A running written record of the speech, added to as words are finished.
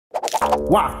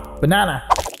Wow, banana.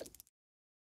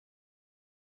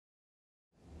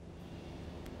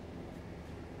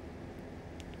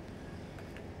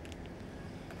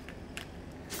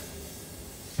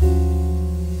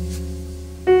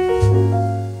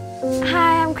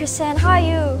 Hi, I'm Kristen. How are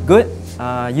you? Good.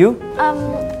 You?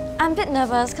 I'm a bit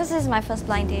nervous because this is my first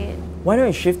blind date. Why don't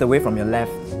you shift away from your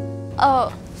left?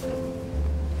 Oh,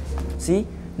 See?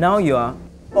 Now you are...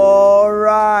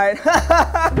 Alright!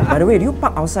 By the way, do you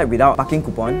park outside without parking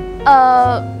coupon?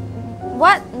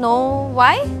 what? No,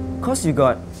 why? Cause you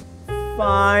got...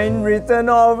 fine written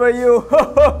over you!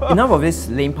 Enough of this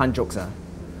lame pun jokes,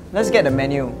 Let's get the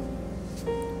menu.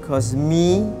 Cause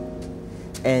me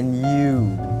and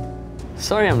you.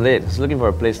 Sorry I'm late. I was looking for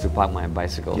a place to park my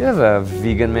bicycle. Do you have a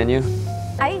vegan menu?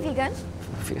 Are you vegan?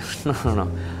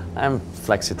 No. I'm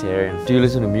flexitarian. Do you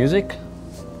listen to music?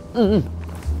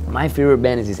 My favorite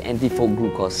band is this anti-folk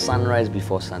group called Sunrise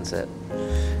Before Sunset.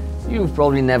 You've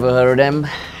probably never heard of them.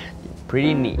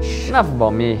 Pretty niche. Enough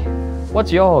about me.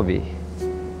 What's your hobby?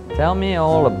 Tell me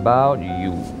all about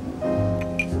you.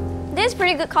 This is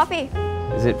pretty good coffee.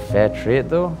 Is it fair trade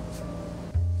though?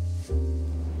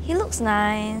 He looks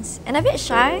nice and a bit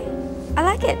shy. I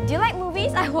like it. Do you like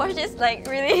movies? I watched this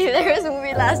really hilarious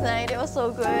movie last night. It was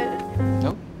so good.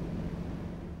 No.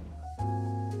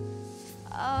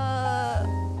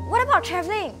 What about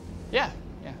traveling? Yeah.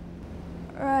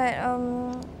 Right,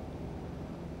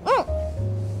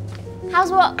 How's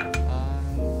work?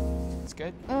 It's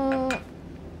good.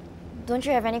 Don't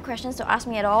you have any questions to ask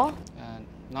me at all?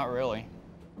 Not really.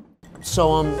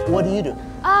 So, what do you do?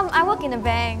 I work in a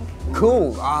bank.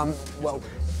 Cool. Well,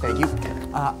 thank you.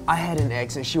 I had an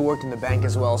ex and she worked in the bank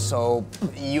as well, so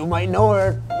you might know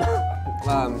her.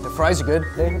 The fries are good.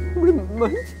 They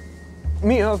remind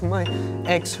me of my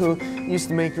ex who used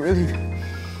to make really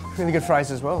good fries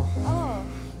as well. Oh.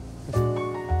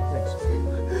 Thanks.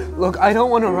 Look, I don't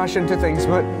want to rush into things,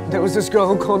 but there was this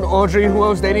girl called Audrey who I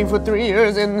was dating for 3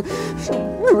 years and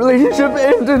the relationship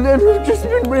ended and we've just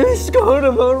been really scarred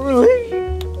about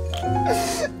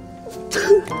relationship.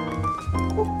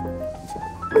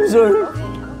 I'm sorry.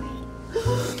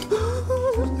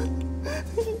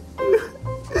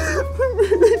 I'm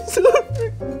really sorry.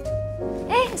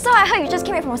 Hey, so I heard you just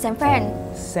came back from San Fran.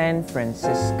 San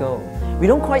Francisco. We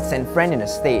don't call it San Fran in the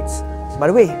States. By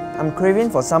the way, I'm craving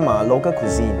for some local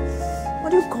cuisine.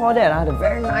 What do you call that? The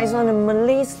very nice one, the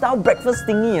Malay-style breakfast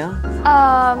thingy.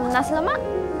 Nasi lemak?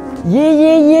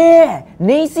 Yeah!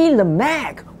 Nasi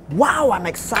lemak! Wow, I'm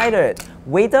excited.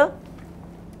 Waiter,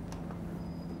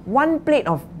 1 plate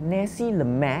of nasi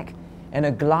lemak and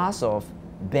a glass of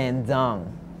bandung,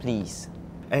 please.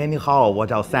 哎，你好，我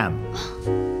叫 Sam。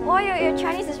 Wow, your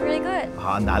Chinese is really good.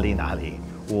 啊，哪里？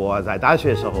我在大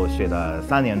学时候学的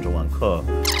3年中文课。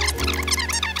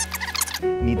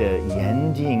你的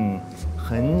眼睛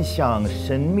很像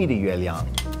神秘的月亮。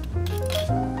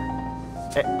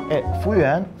哎，服务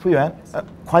员，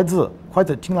筷子，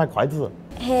请来筷子。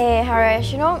 Hey,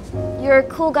 Harish, you know, you're a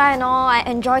cool guy and all. I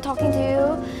enjoy talking to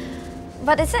you.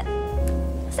 But is that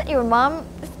your mom?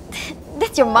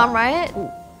 That's your mom, right?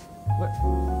 What?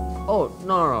 Oh,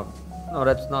 no,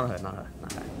 that's not her.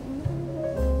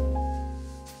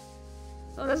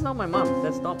 No, that's not my mom.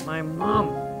 That's not my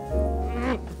mom.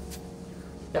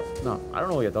 Yep, no, I don't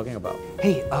know what you're talking about.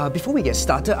 Hey, before we get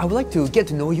started, I would like to get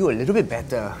to know you a little bit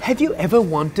better. Have you ever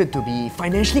wanted to be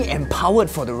financially empowered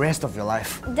for the rest of your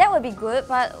life? That would be good,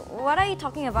 but what are you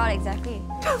talking about exactly?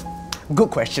 Good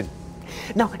question.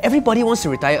 Now, everybody wants to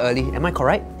retire early, am I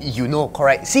correct? You know,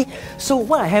 correct. See, so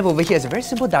what I have over here is a very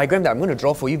simple diagram that I'm going to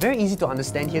draw for you. Very easy to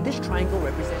understand here. This triangle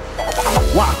represents...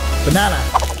 Wow, banana.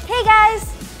 Hey guys!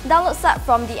 Download SUP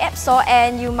from the App Store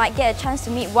and you might get a chance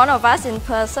to meet one of us in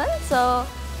person. So,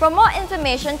 for more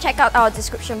information, check out our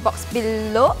description box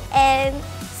below and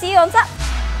see you on SUP!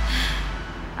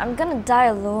 I'm gonna die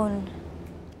alone.